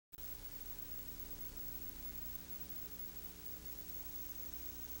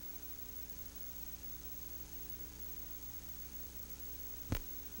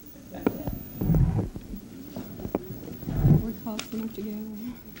close enough together.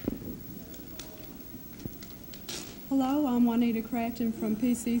 Hello, I'm Juanita Cratton from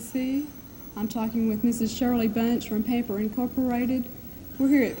PCC. I'm talking with Mrs. Shirley Bunch from Pamper Incorporated. We're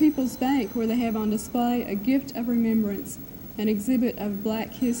here at People's Bank where they have on display a gift of remembrance, an exhibit of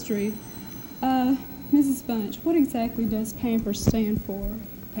Black history. Mrs. Bunch, what exactly does Pamper stand for?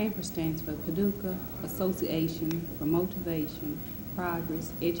 Pamper stands for Paducah Association for Motivation,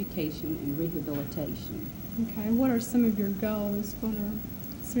 Progress, Education, and Rehabilitation. Okay, what are some of your goals? What are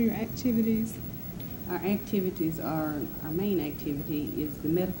some of your activities? Our activities are, our main activity is the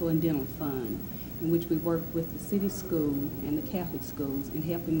Medical and Dental Fund, in which we work with the city school and the Catholic schools in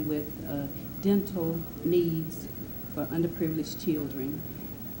helping with dental needs for underprivileged children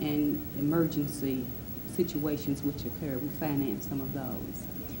and emergency situations which occur. We finance some of those.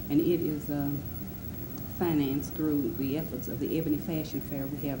 And it is financed through the efforts of the Ebony Fashion Fair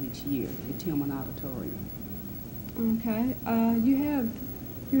we have each year at Tillman Auditorium. Okay,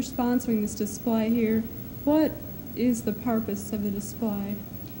 you're sponsoring this display here. What is the purpose of the display?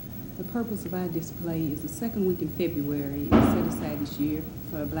 The purpose of our display is the second week in February is set aside this year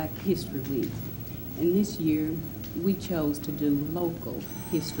for Black History Week. And this year we chose to do local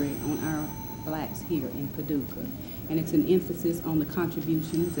history on our blacks here in Paducah. And it's an emphasis on the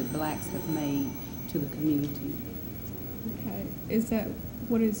contributions that blacks have made to the community. Okay,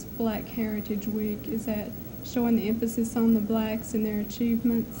 what is Black Heritage Week? Is that showing the emphasis on the blacks and their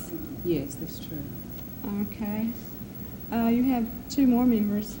achievements? Yes, that's true. Okay. You have two more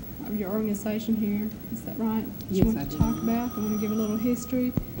members of your organization here, is that right? Yes, you want to talk about? I want to give a little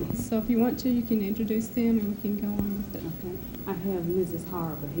history. So if you want to, you can introduce them and we can go on with it. Okay. I have Mrs.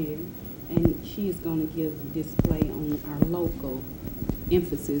 Harbour here, and she is going to give a display on our local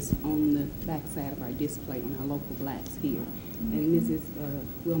emphasis on the back side of our display on our local blacks here. Okay. And Mrs.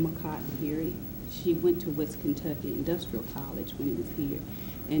 Wilma Cotton here, she went to West Kentucky Industrial College when it was here.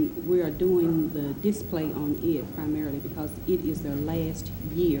 And we are doing the display on it primarily because it is their last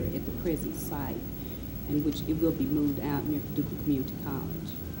year at the present site, in which it will be moved out near Paducah Community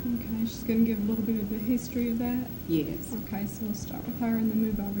College. Okay, she's going to give a little bit of the history of that? Yes. Okay, so we'll start with her and then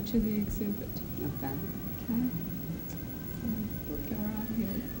move over to the exhibit. Okay. Okay. So, go right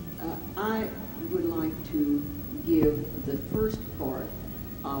ahead. I would like to give the first part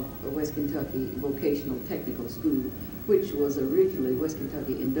of West Kentucky Vocational Technical School, which was originally West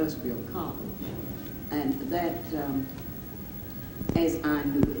Kentucky Industrial College, and that as I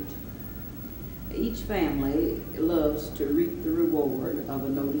knew it. Each family loves to reap the reward of a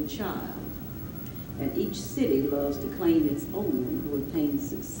noted child, and each city loves to claim its own who attains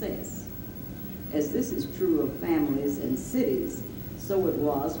success. As this is true of families and cities, so it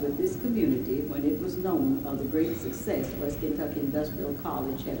was with this community when it was known of the great success West Kentucky Industrial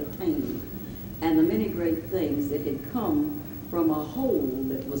College had attained, and the many great things that had come from a hole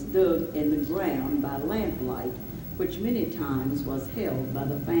that was dug in the ground by lamplight, which many times was held by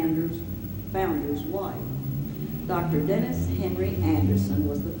the founder's wife. Dr. Dennis Henry Anderson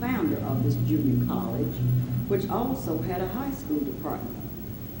was the founder of this junior college, which also had a high school department,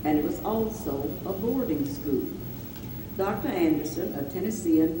 and it was also a boarding school. Dr. Anderson, a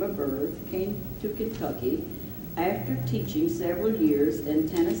Tennessean by birth, came to Kentucky after teaching several years in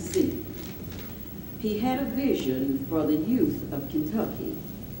Tennessee. He had a vision for the youth of Kentucky,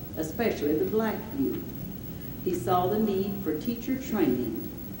 especially the black youth. He saw the need for teacher training,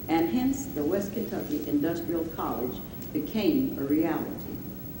 and hence the West Kentucky Industrial College became a reality.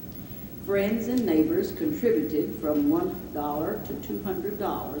 Friends and neighbors contributed from $1 to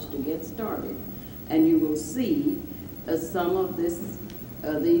 $200 to get started, and you will see some of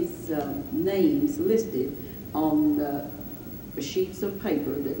these names listed on the sheets of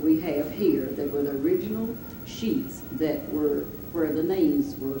paper that we have here that were the original sheets that were where the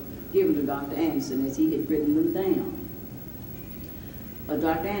names were given to Dr. Anderson as he had written them down.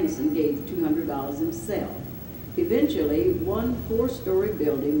 Dr. Anderson gave $200 himself. Eventually, one 4-story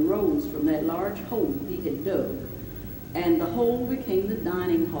building rose from that large hole he had dug, and the hole became the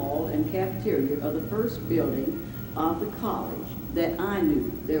dining hall and cafeteria of the first building of the college that I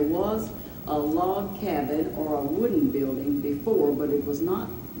knew. There was a log cabin or a wooden building before, but it was not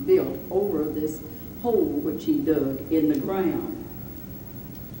built over this hole which he dug in the ground.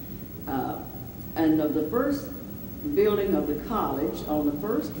 And of the first building of the college, on the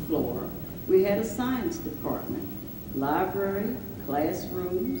first floor, we had a science department, library,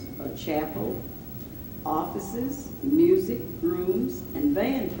 classrooms, a chapel, offices, music rooms, and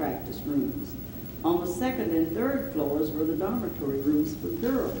band practice rooms. On the second and third floors were the dormitory rooms for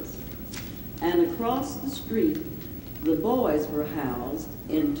girls. And across the street, the boys were housed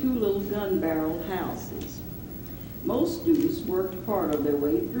in 2 little gun barrel houses. Most students worked part of their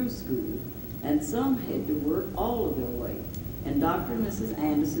way through school, and some had to work all of their way. And Dr. and Mrs.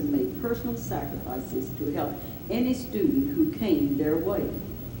 Anderson made personal sacrifices to help any student who came their way.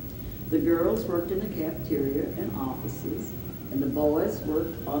 The girls worked in the cafeteria and offices, and the boys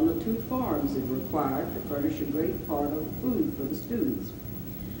worked on the 2 farms that were required to furnish a great part of the food for the students.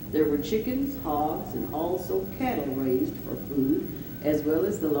 There were chickens, hogs, and also cattle raised for food, as well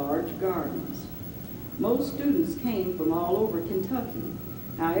as the large gardens. Most students came from all over Kentucky.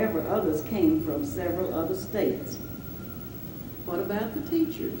 However, others came from several other states. What about the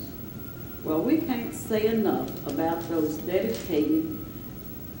teachers? Well, we can't say enough about those dedicated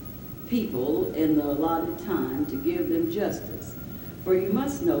people in the allotted time to give them justice. For you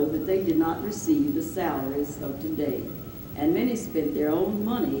must know that they did not receive the salaries of today, and many spent their own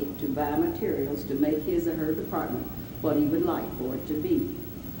money to buy materials to make his or her department what he would like for it to be.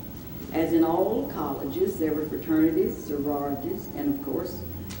 As in all colleges, there were fraternities, sororities, and of course,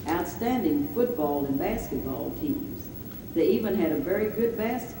 outstanding football and basketball teams. They even had a very good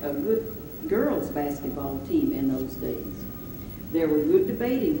girls basketball team in those days. There were good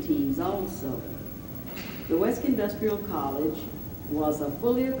debating teams also. The West Industrial College was a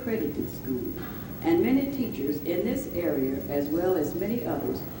fully accredited school, and many teachers in this area, as well as many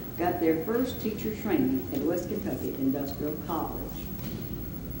others, got their first teacher training at West Kentucky Industrial College.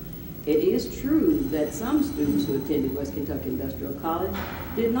 It is true that some students who attended West Kentucky Industrial College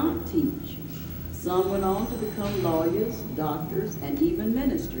did not teach. Some went on to become lawyers, doctors, and even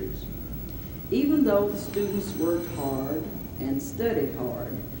ministers. Even though the students worked hard and studied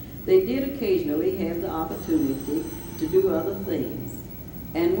hard, they did occasionally have the opportunity to do other things.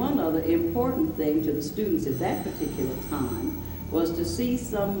 And one other important thing to the students at that particular time was to see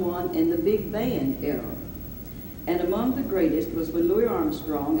someone in the big band era. And among the greatest was when Louis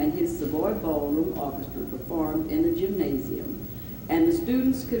Armstrong and his Savoy Ballroom Orchestra performed in the gymnasium, and the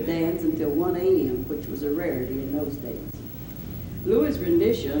students could dance until 1 a.m., which was a rarity in those days. Louis'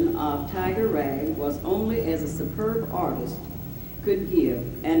 rendition of Tiger Rag was only as a superb artist could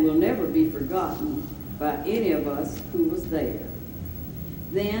give, and will never be forgotten by any of us who was there.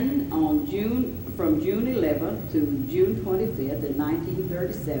 Then, from June 11th to June 25th in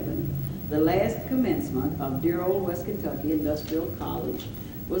 1937, the last commencement of dear old West Kentucky Industrial College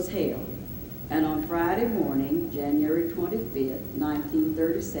was held. And on Friday morning, January 25th,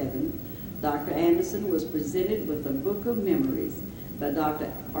 1937, Dr. Anderson was presented with a book of memories by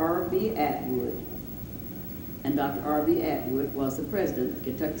Dr. R.B. Atwood. And Dr. R.B. Atwood was the president of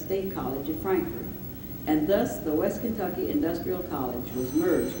Kentucky State College at Frankfort. And thus, the West Kentucky Industrial College was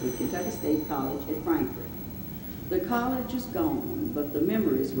merged with Kentucky State College at Frankfort. The college is gone, but the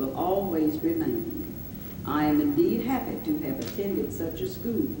memories will always remain. I am indeed happy to have attended such a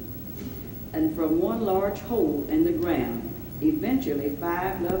school. And from one large hole in the ground, eventually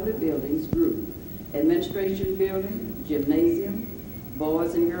 5 lovely buildings grew. Administration building, gymnasium,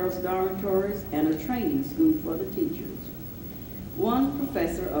 boys and girls dormitories, and a training school for the teachers. One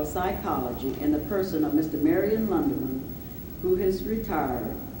professor of psychology in the person of Mr. Marion Lunderman, who has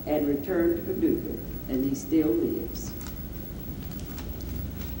retired and returned to Paducah, and he still lives.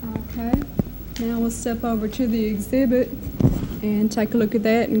 Okay, now we'll step over to the exhibit and take a look at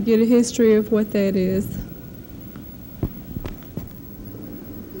that and get a history of what that is.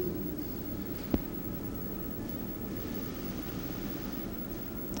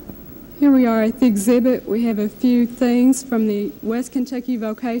 Here we are at the exhibit. We have a few things from the West Kentucky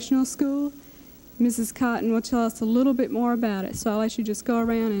Vocational School. Mrs. Cotton will tell us a little bit more about it, so I'll let you just go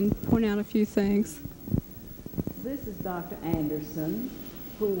around and point out a few things. This is Dr. Anderson,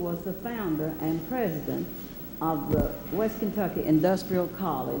 who was the founder and president of the West Kentucky Industrial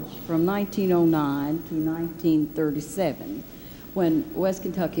College from 1909 to 1937, when West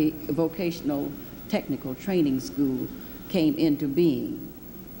Kentucky Vocational Technical Training School came into being.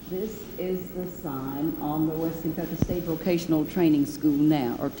 This is the sign on the West Kentucky State Vocational Training School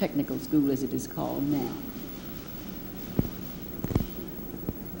now, or Technical School as it is called now.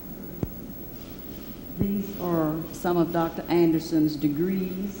 These are some of Dr. Anderson's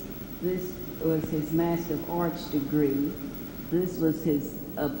degrees. This was his Master of Arts degree. This was his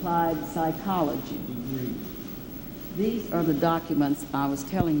Applied Psychology degree. These are the documents I was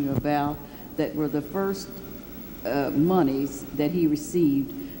telling you about that were the first monies that he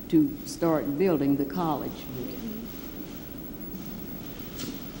received to start building the college with.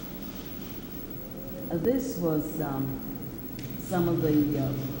 This was some of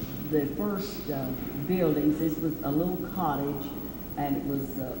the first buildings. This was a little cottage, and it was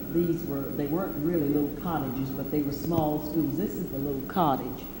they weren't really little cottages, but they were small schools. This is the little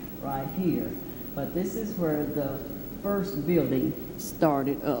cottage right here, but this is where the first building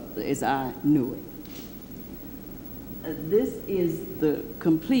started up as I knew it. This is the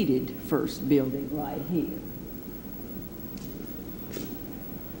completed first building right here.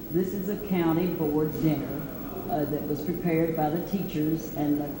 This is a county board dinner that was prepared by the teachers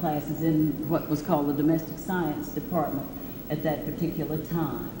and the classes in what was called the domestic science department at that particular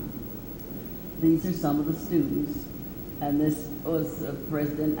time. These are some of the students, and this was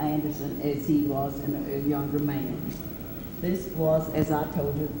President Anderson as he was a younger man. This was, as I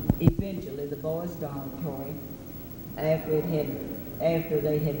told you, eventually the boys' dormitory. After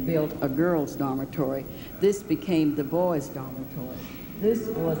they had built a girls' dormitory, this became the boys' dormitory. This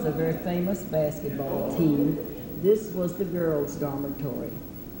was a very famous basketball team. This was the girls' dormitory.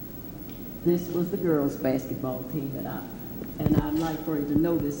 This was the girls' basketball team, and I'd like for you to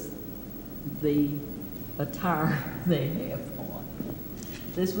notice the attire they have on.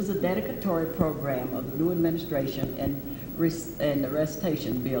 This was a dedicatory program of the new administration and the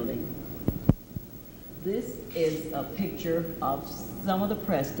recitation building. This is a picture of some of the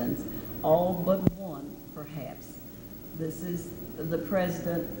presidents, all but one, perhaps. This is the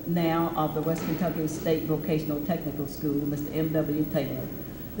president now of the West Kentucky State Vocational Technical School, Mr. M.W. Taylor.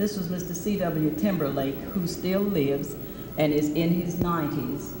 This was Mr. C.W. Timberlake, who still lives and is in his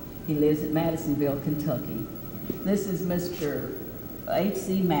 90s. He lives at Madisonville, Kentucky. This is Mr.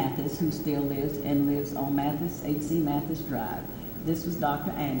 H.C. Mathis, who still lives on H.C. Mathis Drive. This was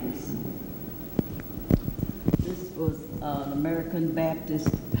Dr. Anderson. This was an American Baptist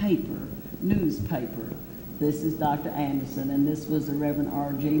newspaper. This is Dr. Anderson, and this was the Reverend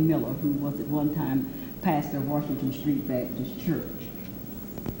R.J. Miller, who was at one time pastor of Washington Street Baptist Church.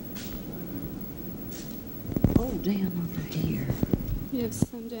 Oh, down under here. You have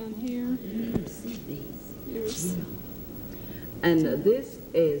some down here. You can see these. Here's And this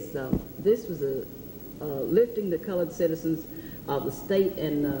was lifting the colored citizens of the state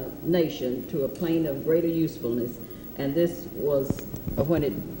and nation to a plane of greater usefulness. And this was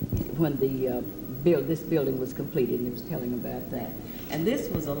this building was completed, and he was telling about that. And this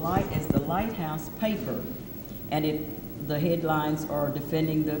was the Lighthouse paper, and the headlines are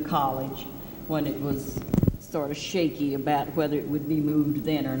defending the college when it was sort of shaky about whether it would be moved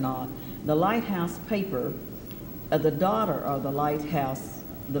then or not. The Lighthouse paper, the daughter of the Lighthouse,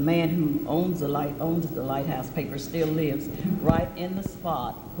 the man who owns the Lighthouse paper, still lives right in the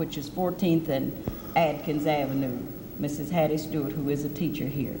spot, which is 14th and Adkins Avenue. Mrs. Hattie Stewart, who is a teacher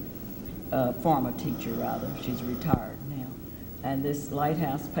here, former teacher rather, she's retired now. And this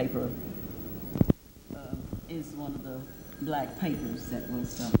Lighthouse paper is one of the black papers that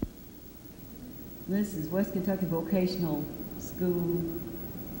was. This is West Kentucky Vocational School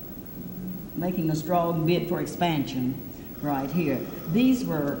making a strong bid for expansion right here. These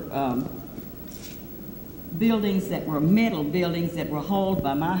were buildings that were metal buildings that were hauled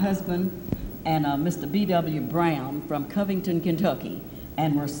by my husband and Mr. B.W. Brown from Covington, Kentucky,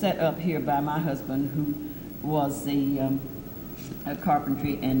 and were set up here by my husband, who was the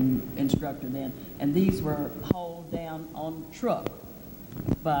carpentry and instructor then. And these were hauled down on truck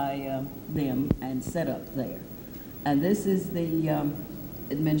by them and set up there. And this is the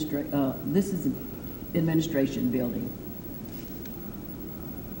administration building.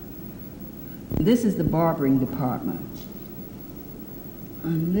 This is the barbering department.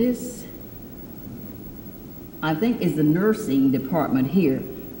 And this, I think, is the nursing department here,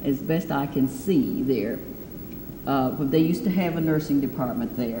 as best I can see there. They used to have a nursing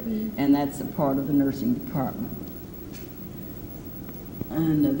department there, and that's a part of the nursing department.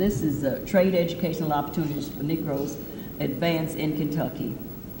 And this is trade educational opportunities for Negroes advance in Kentucky.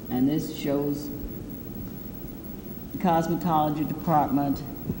 And this shows the cosmetology department,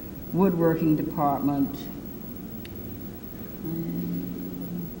 woodworking department,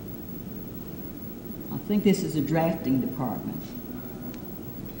 and I think this is a drafting department.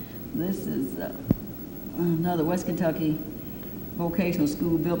 This is another West Kentucky vocational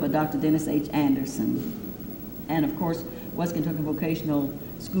school built by Dr. Dennis H. Anderson. And of course, West Kentucky Vocational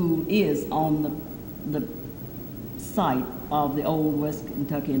School is on the site of the old West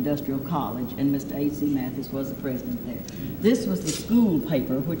Kentucky Industrial College, and Mr. H.C. Mathis was the president there. This was the school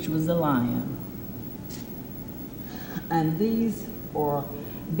paper, which was the Lion. And these are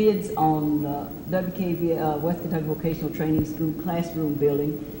bids on the WKV, West Kentucky Vocational Training School classroom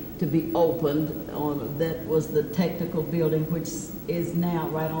building to be opened. That was the technical building, which is now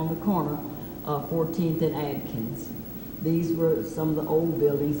right on the corner of 14th and Adkins. These were some of the old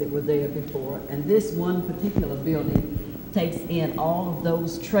buildings that were there before, and this one particular building takes in all of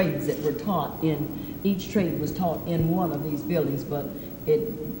those trades that were taught in, each trade was taught in one of these buildings, but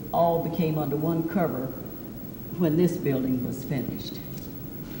it all became under one cover when this building was finished.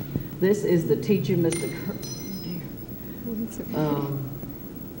 This is the teacher, Mr.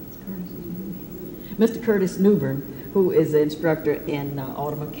 Curtis Newbern, who is the instructor in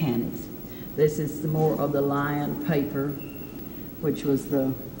auto mechanics. This is more of the Lion paper, which was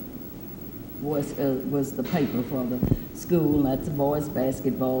the paper for the school. That's the boys'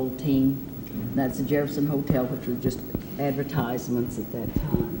 basketball team. That's the Jefferson Hotel, which was just advertisements at that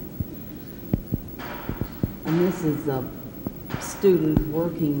time. And this is a student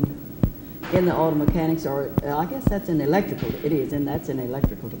working in the auto mechanics, or I guess that's in electrical. It is, and that's in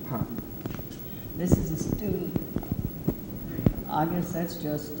electrical department. This is a student. I guess that's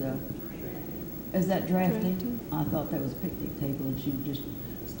just, is that drafting? I thought that was a picnic table, and she was just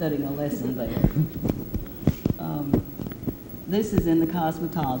studying a lesson there. This is in the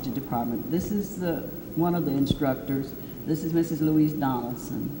cosmetology department. This is one of the instructors. This is Mrs. Louise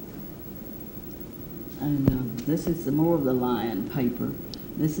Donaldson. And this is some more of the Lion paper.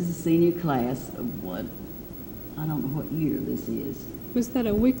 This is a senior class of what, I don't know what year this is. Was that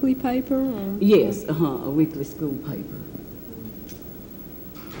a weekly paper? Or? Yes, a weekly school paper.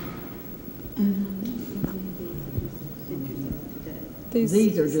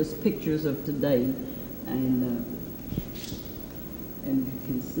 These are just pictures of today, and you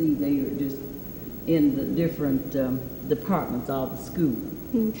can see they are just in the different departments of the school.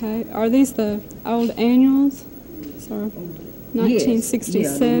 Okay. Are these the old annuals? Sorry. 1967.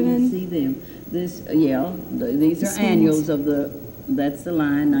 Yes. Yeah, you see them. These are annuals of that's the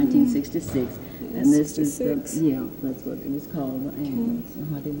line, 1966. Yeah, and this 66. is that's what it was called, the annuals. So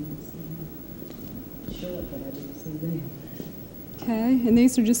I didn't see them. But I didn't see them. Okay, and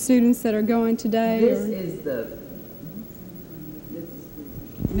these are just students that are going today? This is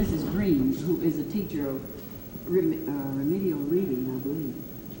Mrs. Green, who is a teacher of remedial reading, I believe.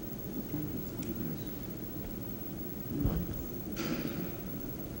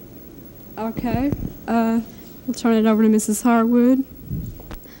 Okay, we'll turn it over to Mrs. Harwood.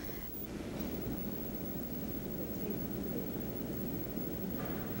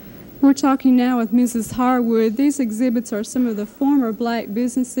 We're talking now with Mrs. Harwood. These exhibits are some of the former black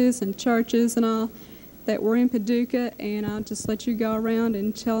businesses and churches and all that were in Paducah, and I'll just let you go around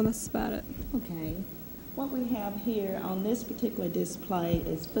and tell us about it. Okay. What we have here on this particular display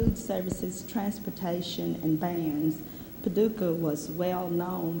is food services, transportation, and bands. Paducah was well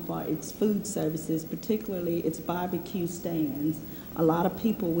known for its food services, particularly its barbecue stands. A lot of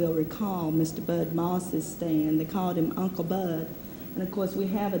people will recall Mr. Bud Moss's stand. They called him Uncle Bud. And of course, we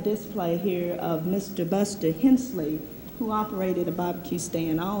have a display here of Mr. Buster Hensley, who operated a barbecue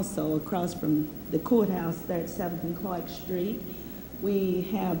stand also across from the courthouse there at 7th and Clark Street. We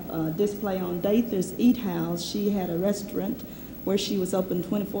have a display on Dather's Eat House. She had a restaurant where she was open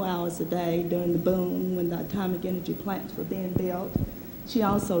 24 hours a day during the boom when the atomic energy plants were being built. She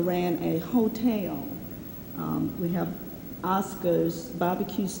also ran a hotel. We have Oscar's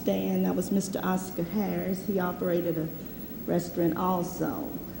barbecue stand. That was Mr. Oscar Harris. He operated a restaurant also.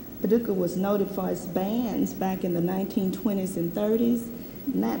 Paducah was noted for its bands back in the 1920s and 30s.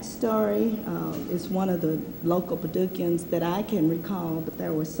 And that story is one of the local Paducans that I can recall, but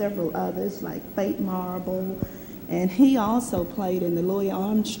there were several others like Fate Marble, and he also played in the Louis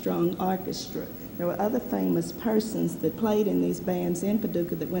Armstrong Orchestra. There were other famous persons that played in these bands in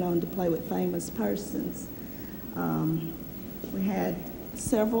Paducah that went on to play with famous persons. We had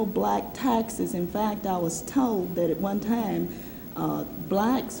several black taxis. In fact, I was told that at one time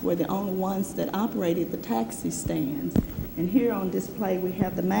blacks were the only ones that operated the taxi stands. And here on display we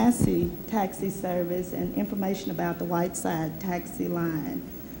have the Massey taxi service and information about the Whiteside taxi line.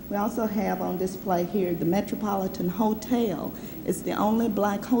 We also have on display here the Metropolitan Hotel. It's the only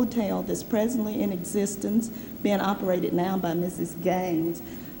black hotel that's presently in existence, being operated now by Mrs. Gaines.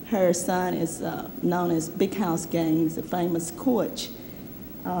 Her son is known as Big House Gaines, a famous coach.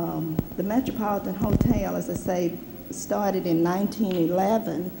 The Metropolitan Hotel, as I say, started in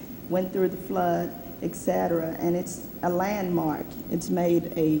 1911, went through the flood, etc., and it's a landmark. It's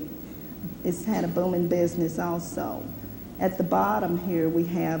had a booming business also. At the bottom here we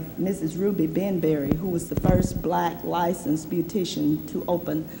have Mrs. Ruby Benberry, who was the first black licensed beautician to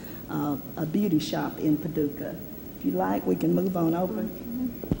open a beauty shop in Paducah. If you like, we can move on over.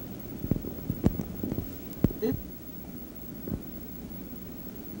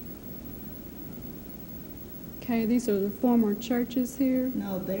 Okay, these are the former churches here.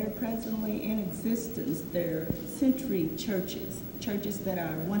 No, they're presently in existence. They're century churches, churches that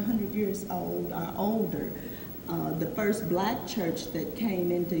are 100 years old or older. The first black church that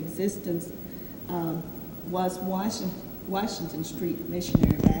came into existence was Washington Street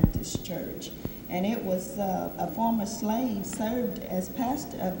Missionary Baptist Church. And it was a former slave served as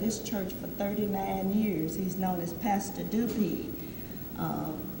pastor of this church for 39 years. He's known as Pastor Dupee.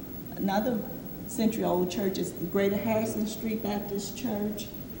 Another century-old church is the Greater Harrison Street Baptist Church,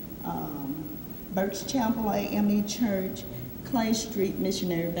 Burke's Chapel AME Church, Clay Street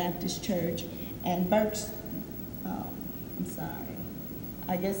Missionary Baptist Church, and Burke's,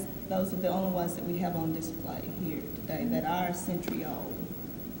 I guess those are the only ones that we have on display here today that are a century old.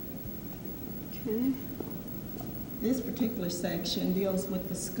 Okay. This particular section deals with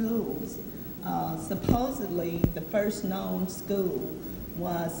the schools. Supposedly, the first known school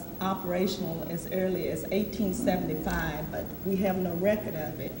was operational as early as 1875, but we have no record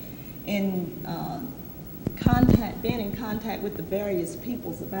of it. Being in contact with the various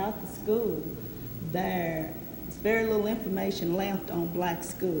peoples about the school, there's very little information left on black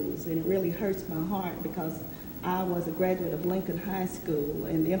schools, and it really hurts my heart because I was a graduate of Lincoln High School,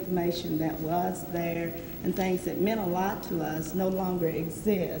 and the information that was there and things that meant a lot to us no longer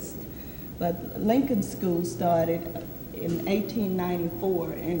exist. But Lincoln School started in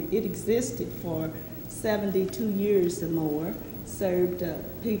 1894, and it existed for 72 years or more, served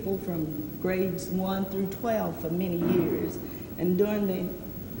people from grades 1 through 12 for many years. And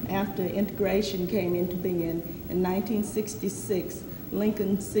after integration came into being in 1966,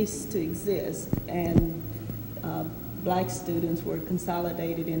 Lincoln ceased to exist, and black students were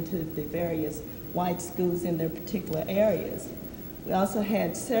consolidated into the various white schools in their particular areas. We also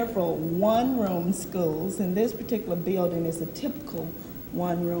had several one-room schools, and this particular building is a typical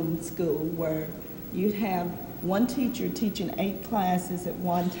one-room school where you'd have one teacher teaching 8 classes at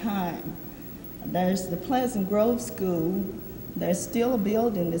one time. There's the Pleasant Grove School. There's still a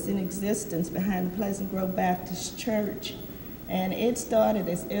building that's in existence behind the Pleasant Grove Baptist Church, and it started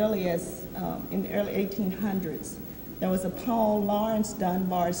as early as in the early 1800s. There was a Paul Lawrence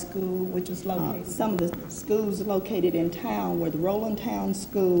Dunbar School, which was located, some of the schools located in town were the Roland Town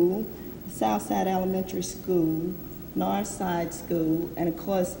School, Southside Elementary School, Northside School, and of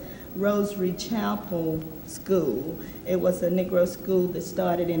course, Rosary Chapel School. It was a Negro school that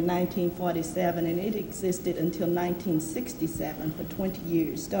started in 1947, and it existed until 1967 for 20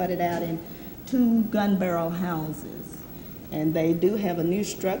 years. Started out in 2 gun barrel houses, and they do have a new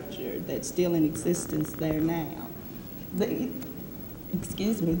structure that's still in existence there now. These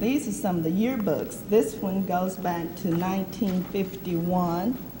are some of the yearbooks. This one goes back to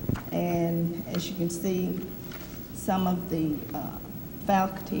 1951, and as you can see, some of the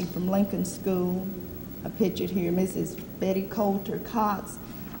faculty from Lincoln School are pictured here. Mrs. Betty Coulter Cox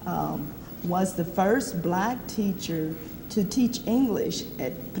was the first black teacher to teach English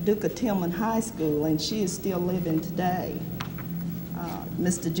at Paducah Tillman High School, and she is still living today.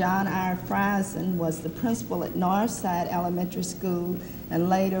 Mr. John R. Friesen was the principal at Northside Elementary School and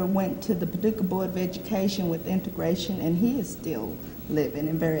later went to the Paducah Board of Education with integration, and he is still living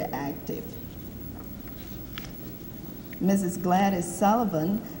and very active. Mrs. Gladys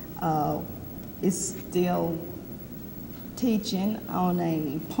Sullivan is still teaching on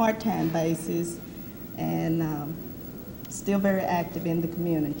a part-time basis and still very active in the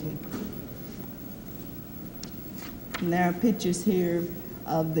community. And there are pictures here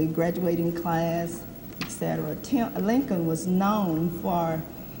of the graduating class, etc. Lincoln was known for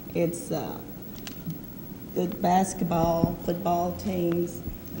its good basketball, football teams,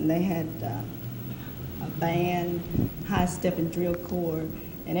 and they had a band, high step and drill corps,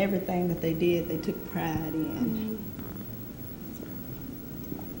 and everything that they did, they took pride in.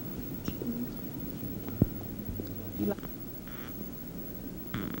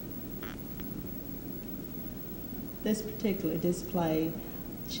 This particular display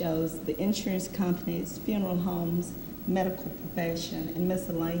shows the insurance companies, funeral homes, medical profession, and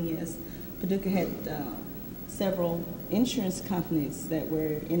miscellaneous. Paducah had several insurance companies that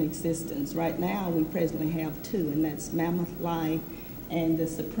were in existence. Right now, we presently have 2, and that's Mammoth Life and the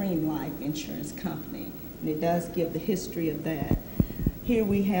Supreme Life Insurance Company. And it does give the history of that. Here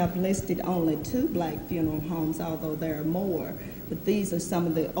we have listed only 2 black funeral homes, although there are more. But these are some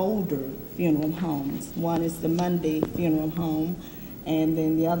of the older funeral homes. One is the Mundy Funeral Home, and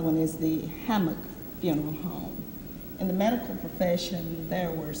then the other one is the Hammock Funeral Home. In the medical profession,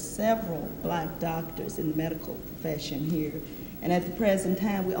 there were several black doctors in the medical profession here. And at the present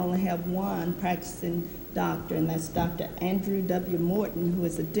time, we only have one practicing doctor, and that's Dr. Andrew W. Morton, who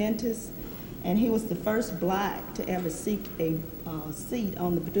is a dentist. And he was the first black to ever seek a seat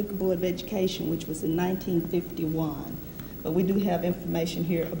on the Paducah Board of Education, which was in 1951. But we do have information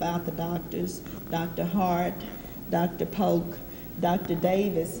here about the doctors. Dr. Hart, Dr. Polk, Dr.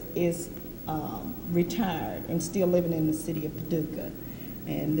 Davis is retired and still living in the city of Paducah.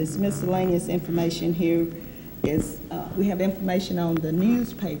 And this miscellaneous information here is, we have information on the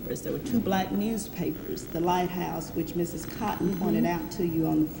newspapers. There were 2 black newspapers, the Lighthouse, which Mrs. Cotton pointed out to you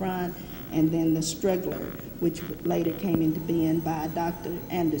on the front, and then the Struggler, which later came into being by Dr.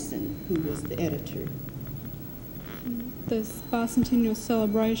 Anderson, who was the editor. This bicentennial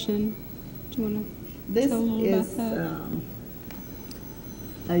celebration, do you want to This tell a little is about that?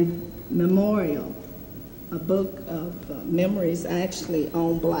 a memorial, a book of memories actually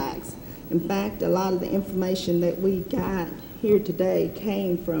on blacks. In fact, a lot of the information that we got here today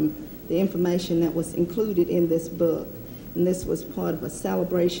came from the information that was included in this book. And this was part of a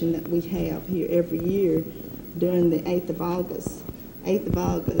celebration that we have here every year during the 8th of August. 8th of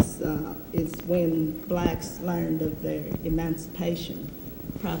August is when blacks learned of their Emancipation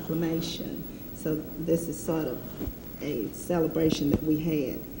Proclamation. So this is sort of a celebration that we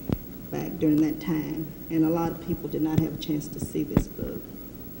had back during that time. And a lot of people did not have a chance to see this book.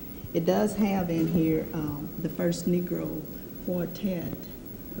 It does have in here the first Negro quartet,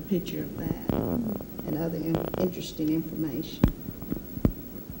 a picture of that, and other interesting information.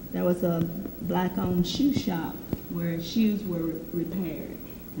 There was a black-owned shoe shop where shoes were repaired,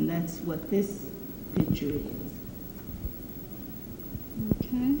 and that's what this picture is.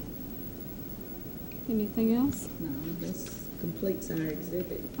 Okay. Anything else? No, this completes our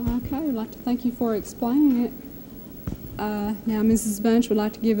exhibit. Okay, I'd like to thank you for explaining it. Now, Mrs. Bunch would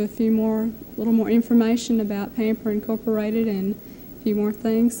like to give a little more information about Pamper Incorporated and a few more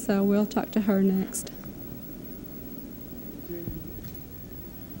things, so we'll talk to her next.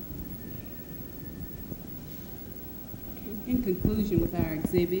 In conclusion with our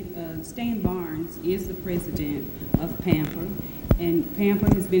exhibit, Stan Barnes is the president of Pamper, and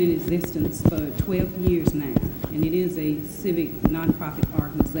Pamper has been in existence for 12 years now, and it is a civic nonprofit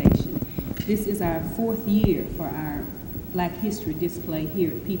organization. This is our 4th year for our Black History display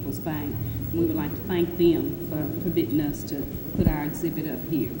here at People's Bank, and we would like to thank them for permitting us to put our exhibit up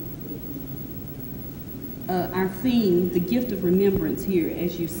here. Our theme, the gift of remembrance here,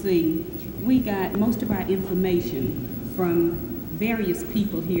 as you see, we got most of our information from various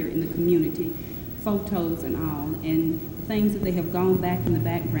people here in the community, photos and all, and things that they have gone back in the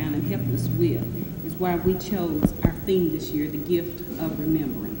background and helped us with is why we chose our theme this year, the gift of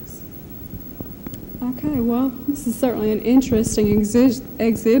remembrance. Okay, well, this is certainly an interesting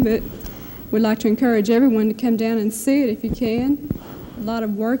exhibit. We'd like to encourage everyone to come down and see it if you can. A lot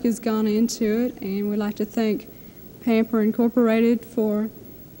of work has gone into it, and we'd like to thank Pamper Incorporated for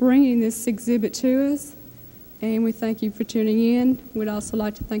bringing this exhibit to us, and we thank you for tuning in. We'd also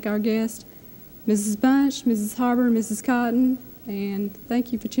like to thank our guests, Mrs. Bunch, Mrs. Harbor, Mrs. Cotton, and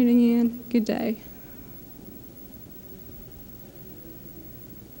thank you for tuning in. Good day.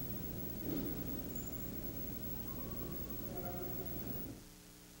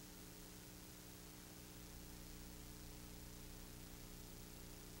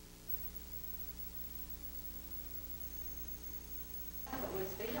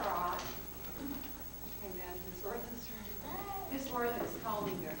 Miss Worthing's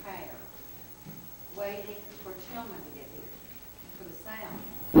combing your hair, waiting for Tillman to get here, for the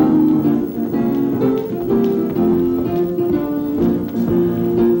sound.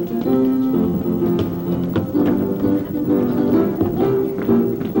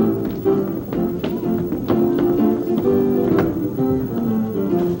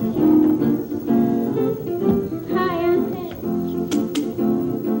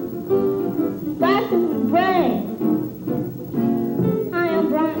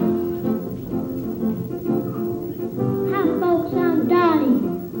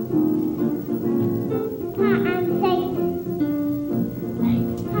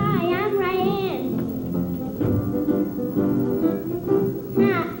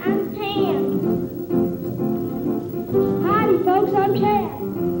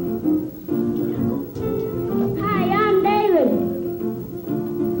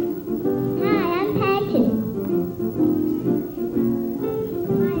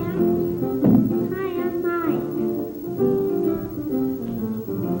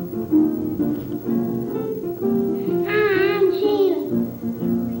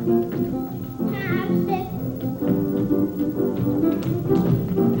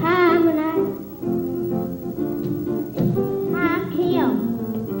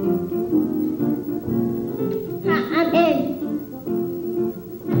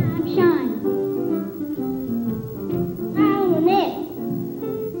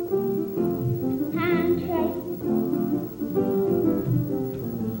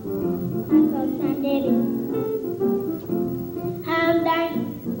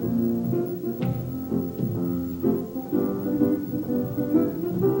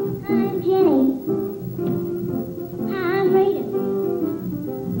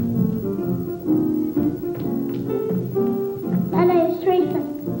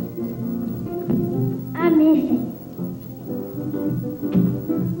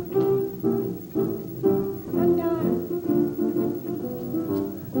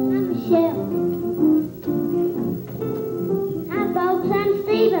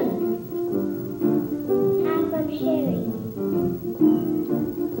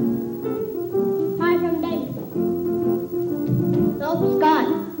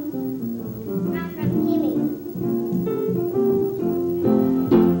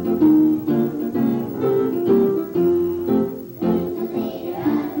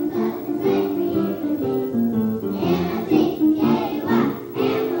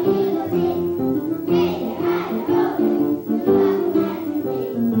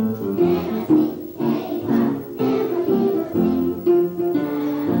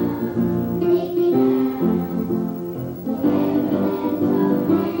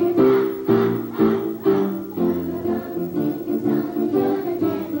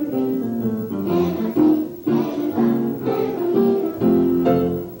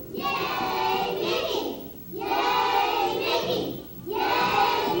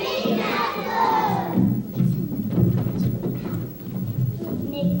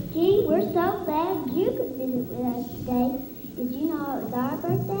 Did you know it was our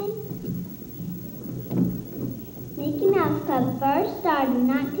birthday? Mickey Mouse Club first started in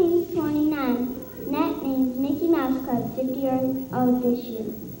 1929, and that means Mickey Mouse Club is 50 years old this year.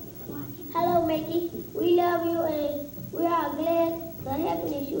 Hello, Mickey. We love you and we are glad the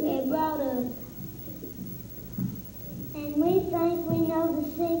happiness you have brought us. And we think we know the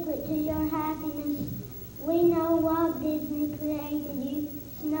secret to your happiness. We know Walt Disney created you,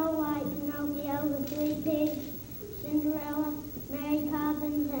 Snow White, Pinocchio, the Three Pigs, Cinderella, Mary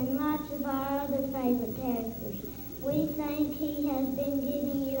Poppins, and lots of our other favorite characters. We think he has been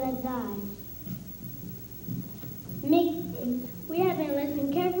giving you advice. Mickey, we have been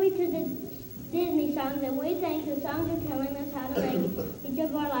listening carefully to the Disney songs, and we think the songs are telling us how to make each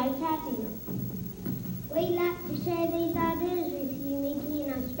of our lives happier. We'd like to share these ideas with you, Mickey,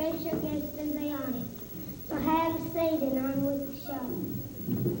 and our special guest is on it. So have a seat and on with the show.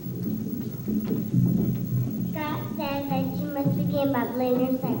 Scott says that you must begin by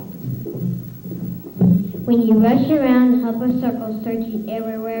believing yourself. When you rush around and hop a circle, searching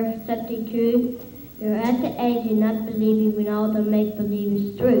everywhere for something true, you're at the age of not believing when all the make-believe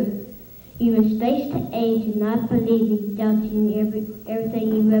is true. You must face the age of not believing, doubting everything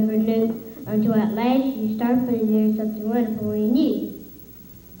you ever knew, until at last you start believing there's something wonderful in you.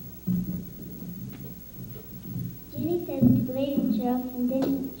 Judy says to believe in yourself and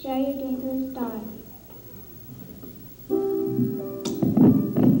then share your dreams with a star.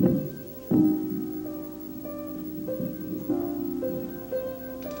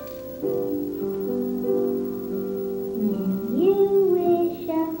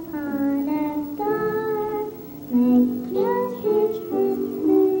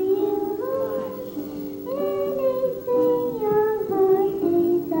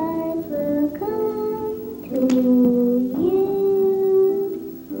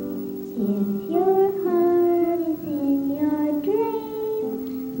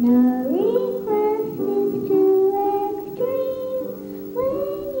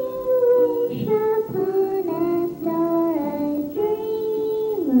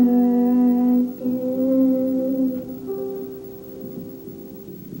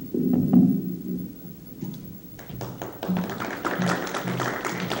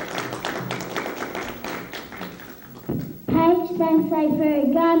 Thanks, I fairy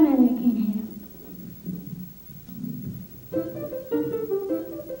godmother can help.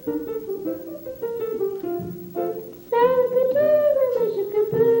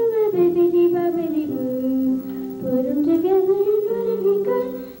 Put 'em together and what have you got?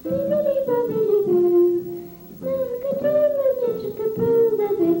 Bibbidi-bobbidi-boo.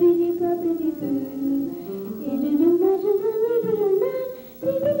 Bibbidi-bobbidi-boo. It'll do better than believe it or not.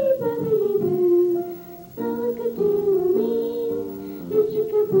 Bibbidi-bobbidi-boo. Salakadoo means it's a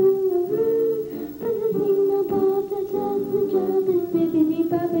kaboo-a-roo. But the thing about that does the job is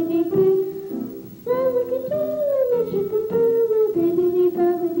bibbidi-bobbidi-boo. Salakadoo, it's a kaboo,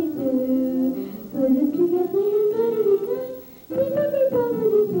 bibbidi-bobbidi-boo. Put 'em together and what have you got?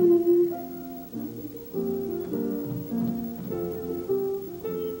 Bibbidi-bobbidi-boo.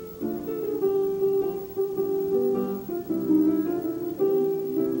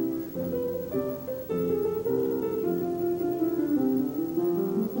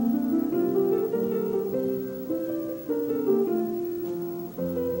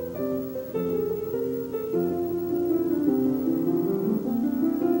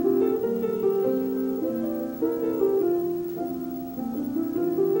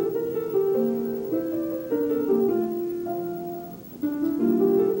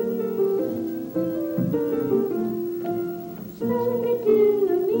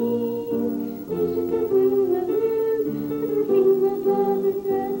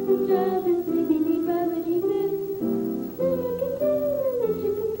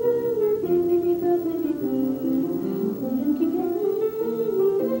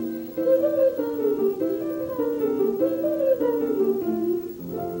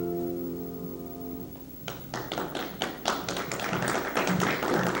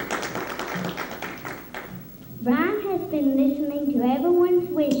 Brian has been listening to everyone's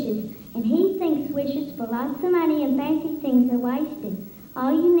wishes, and he thinks wishes for lots of money and fancy things are wasted.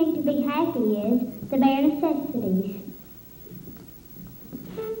 All you need to be happy is the bare necessities.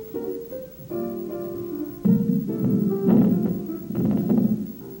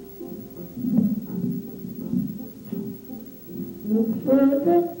 Look for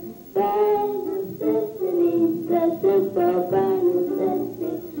the bare necessities, the simple bare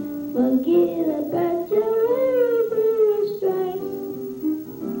necessities. Forget about your everyday stripes.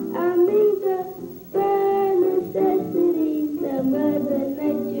 I mean the bare necessities, the Mother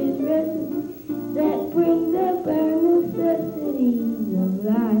Nature's recipes that bring the bare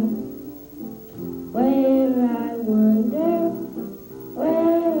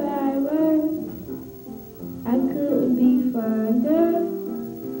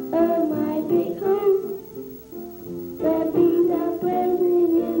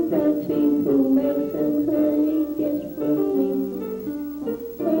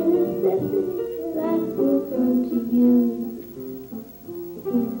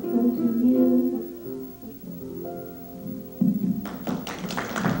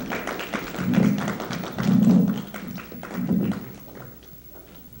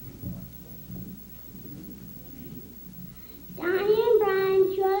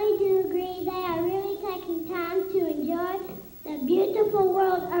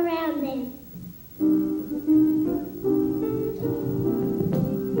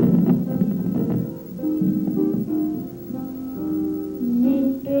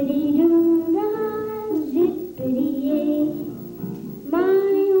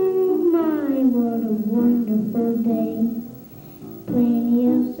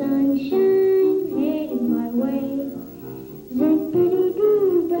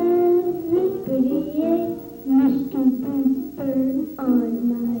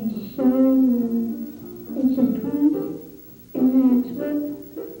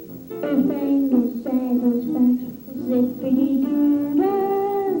my fingers satisfaction. Zippity-doo-dah,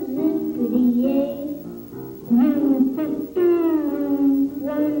 zippity-yay.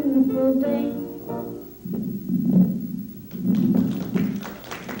 Wonderful day.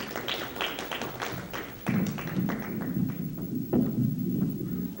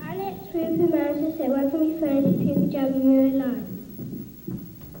 Our next group reminds us that what can be fun if you pick a job you really like.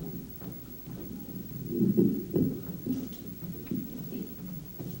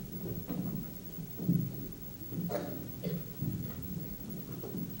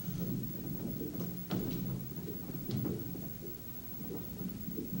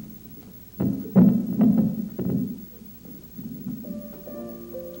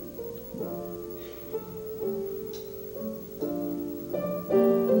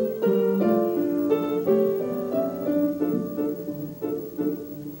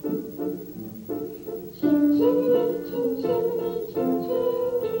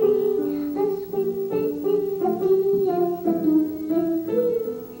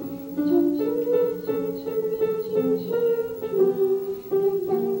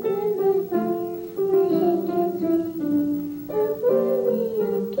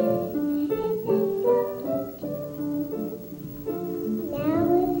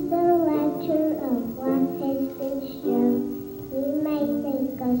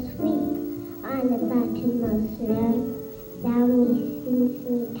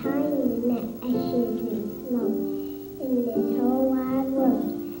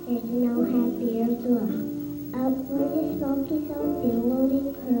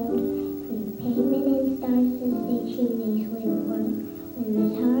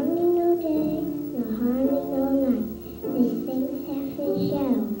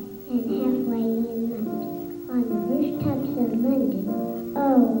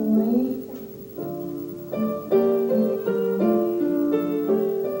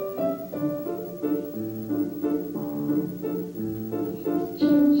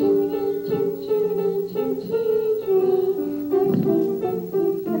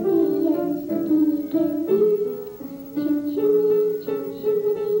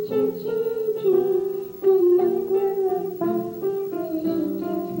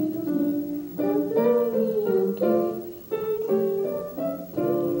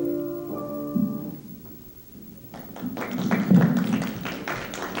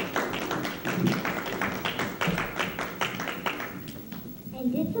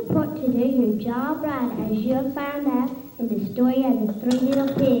 Job right, as you'll find out in the story of the three little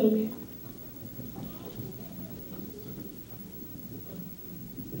pigs.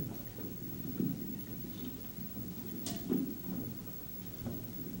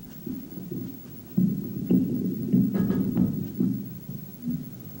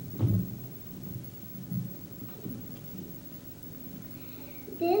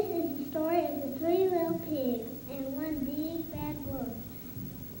 This is the story of the three little pigs and one big bad wolf.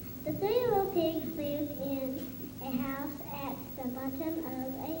 The three little pigs lived in a house at the bottom of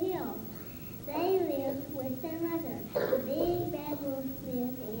a hill. They lived with their mother. The big bad wolf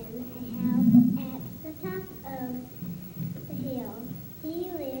lived in a house at the top of the hill. He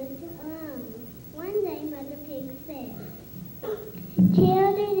lived alone. One day Mother Pig said,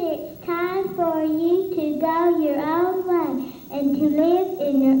 "Children, it's time for you to go your own way and to live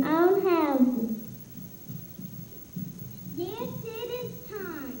in your own houses." Yes, it is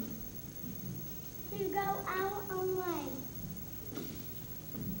time to go our own way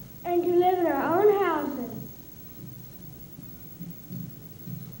and to live in our own houses.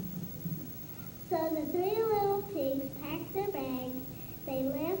 So the three little pigs packed their bags. They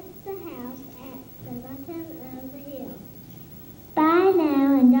left the house at the bottom of the hill. Bye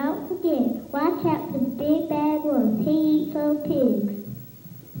now, and don't forget, watch out for the big bad wolf. He eats little pigs.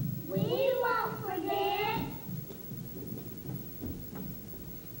 We won't forget.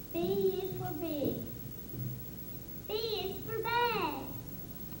 B is for big. B is for bad.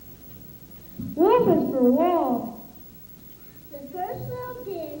 Wolf is for wolf. The first little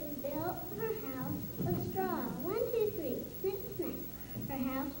pig built her house of straw. 1, 2, 3, snip, snap. Her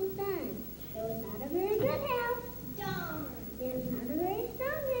house was done.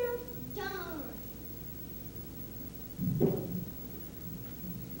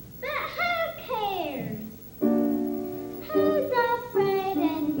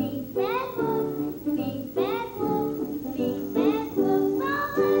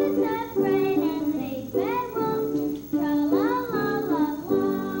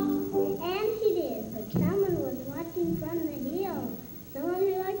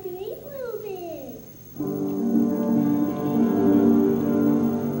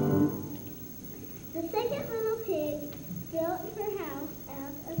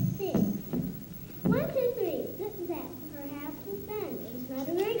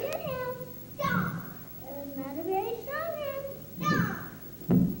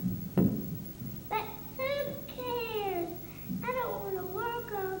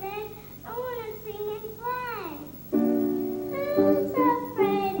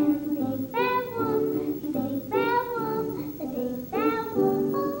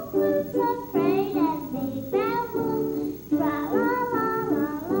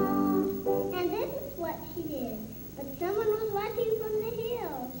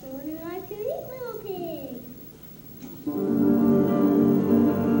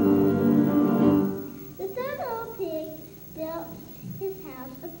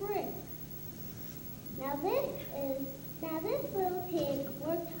 of bricks. Now this little pig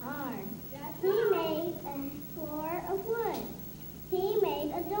worked hard. He made a floor of wood. He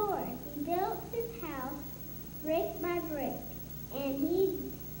made a door. He built his house brick by brick, and he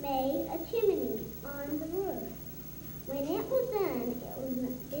made a chimney on the roof. When it was done,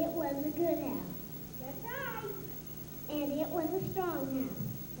 it was a good house. That's right. And it was a strong house.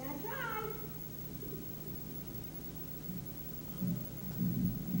 That's right.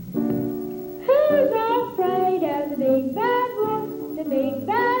 Who's afraid of the big bad wolf? The big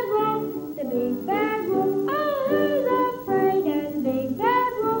bad wolf, the big bad wolf. Oh, who's afraid of the big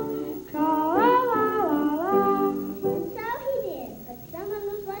bad wolf? Call la la la la. And so he did, but someone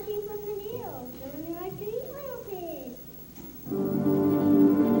was watching from the hill. Someone who liked to eat little pigs.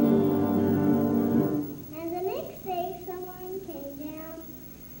 And the next day, someone came down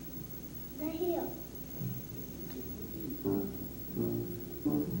the hill.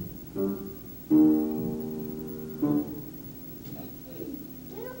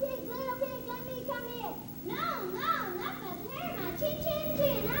 Little pig, let me come in. No, not my hair, my chin.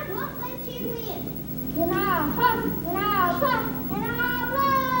 I won't let you in. Then I'll huff, and I'll puff, and I'll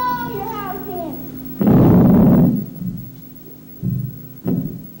blow your house in.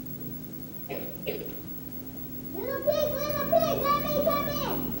 Little pig, let me come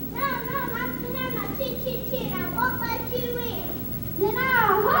in. No, not my hair, my chin. I won't let you in. Then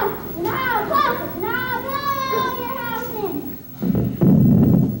I'll huff, and I'll puff, and I'll blow your house in.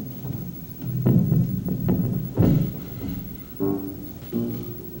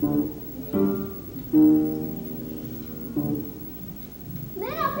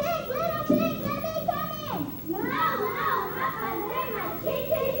 Little pig, let me come in. No, not my hair, my chin.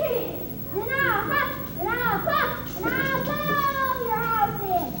 Then I'll huff, and I'll puff, and I'll blow your house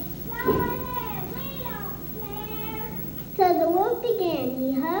in. Go ahead, we don't care. So the wolf began. He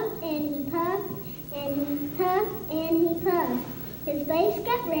huffed and he puffed, and he puffed and he puffed. His face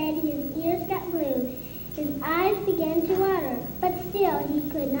got red, his ears got blue, his eyes began to water, but still he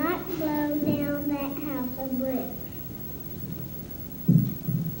could not blow down that house of bricks.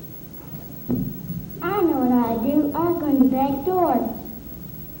 I know what I'd do. I'll go in the back door.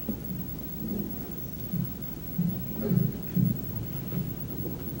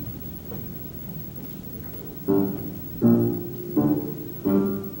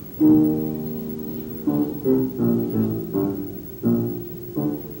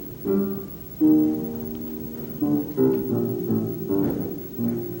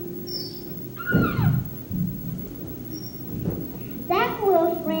 That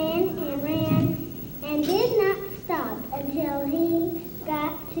wolf ran and did not stop until he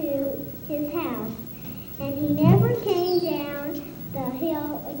got to his house, and he never came down the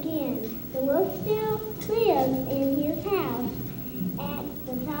hill again. The wolf still lives in his house at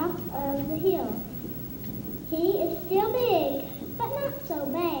the top of the hill. He is still big, but not so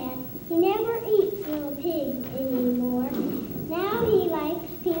bad. He never eats little pigs anymore. Now he likes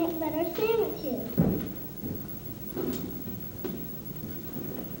peanut butter sandwiches.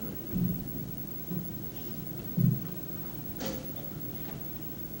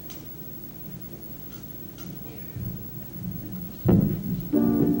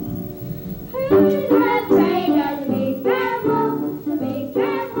 Who's afraid of the big bad wolf? The big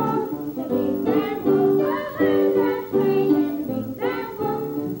bad wolf, the big bad wolf. Oh, who's afraid of the big bad wolf?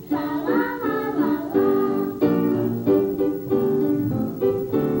 Tra la la la la.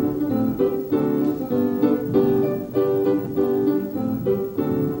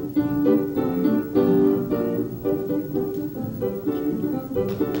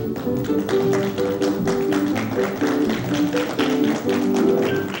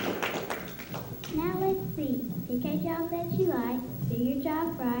 Now let's see. Pick a job that you like, do your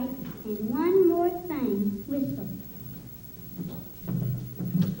job right, and one more thing, whistle.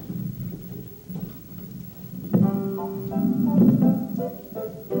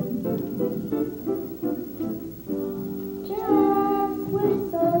 Just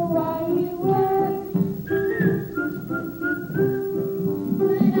whistle while you work.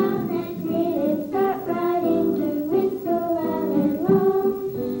 Put on that tin and start right into whistle loud and long.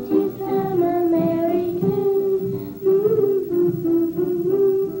 Just hum a merry tune.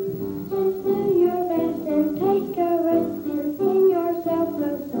 Just do your best and take a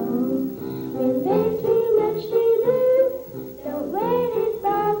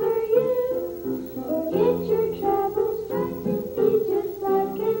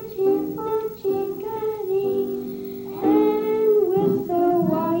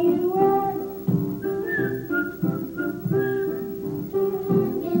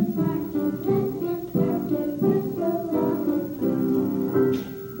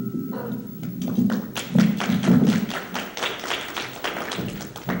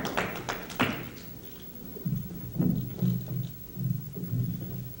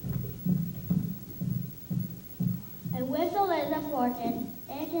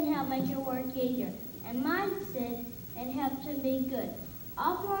help make your work easier. And mindset, it helps to be good.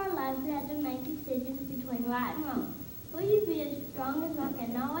 All through our life, we have to make decisions between right and wrong. Will you be as strong as I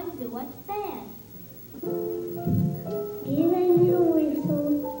can always do what's best? Give a little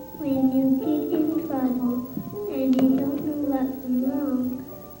whistle when you get in trouble and you don't know right from wrong.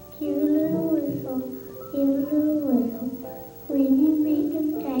 Give a little whistle, give a little whistle when you meet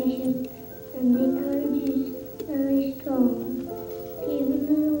temptation and the urge is very strong. Give a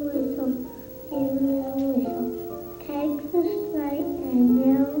little whistle, give a little whistle. Take the straight and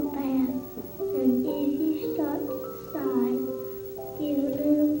narrow path, and if you start to side, give a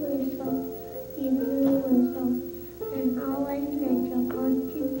little whistle, give a little whistle, and always let your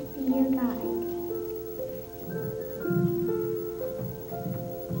conscience be your guide.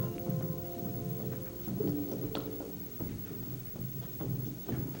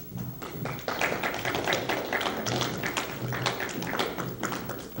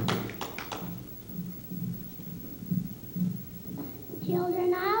 Children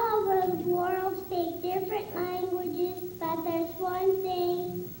all over the world speak different languages, but there's one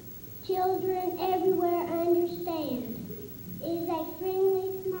thing children everywhere understand, is a friendly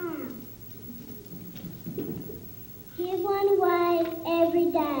smile. Give one away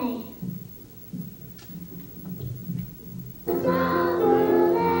every day. Small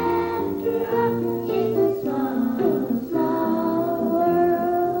world after all, it's a small, small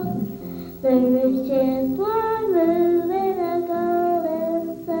world. There is just one move and a golden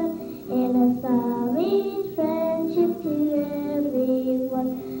sun, and a smile means friendship to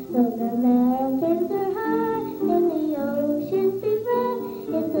everyone. Though the mountains are high and the oceans be broad,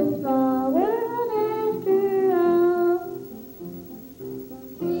 it's a small world after all.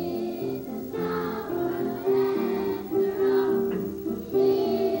 It's a small world after all.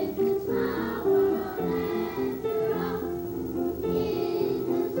 It's a small world after all. It's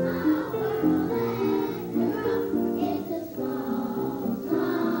a small world after all. It's a small,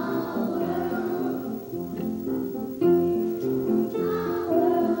 small world. Small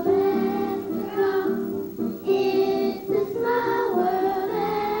world after all. It's a small world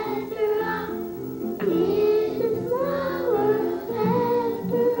after all. It's a small world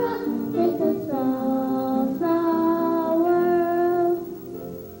after all. It's a small, small world.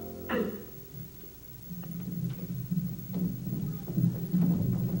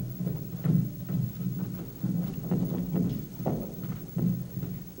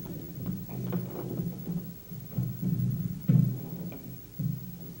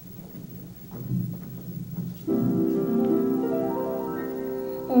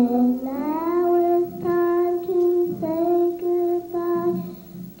 And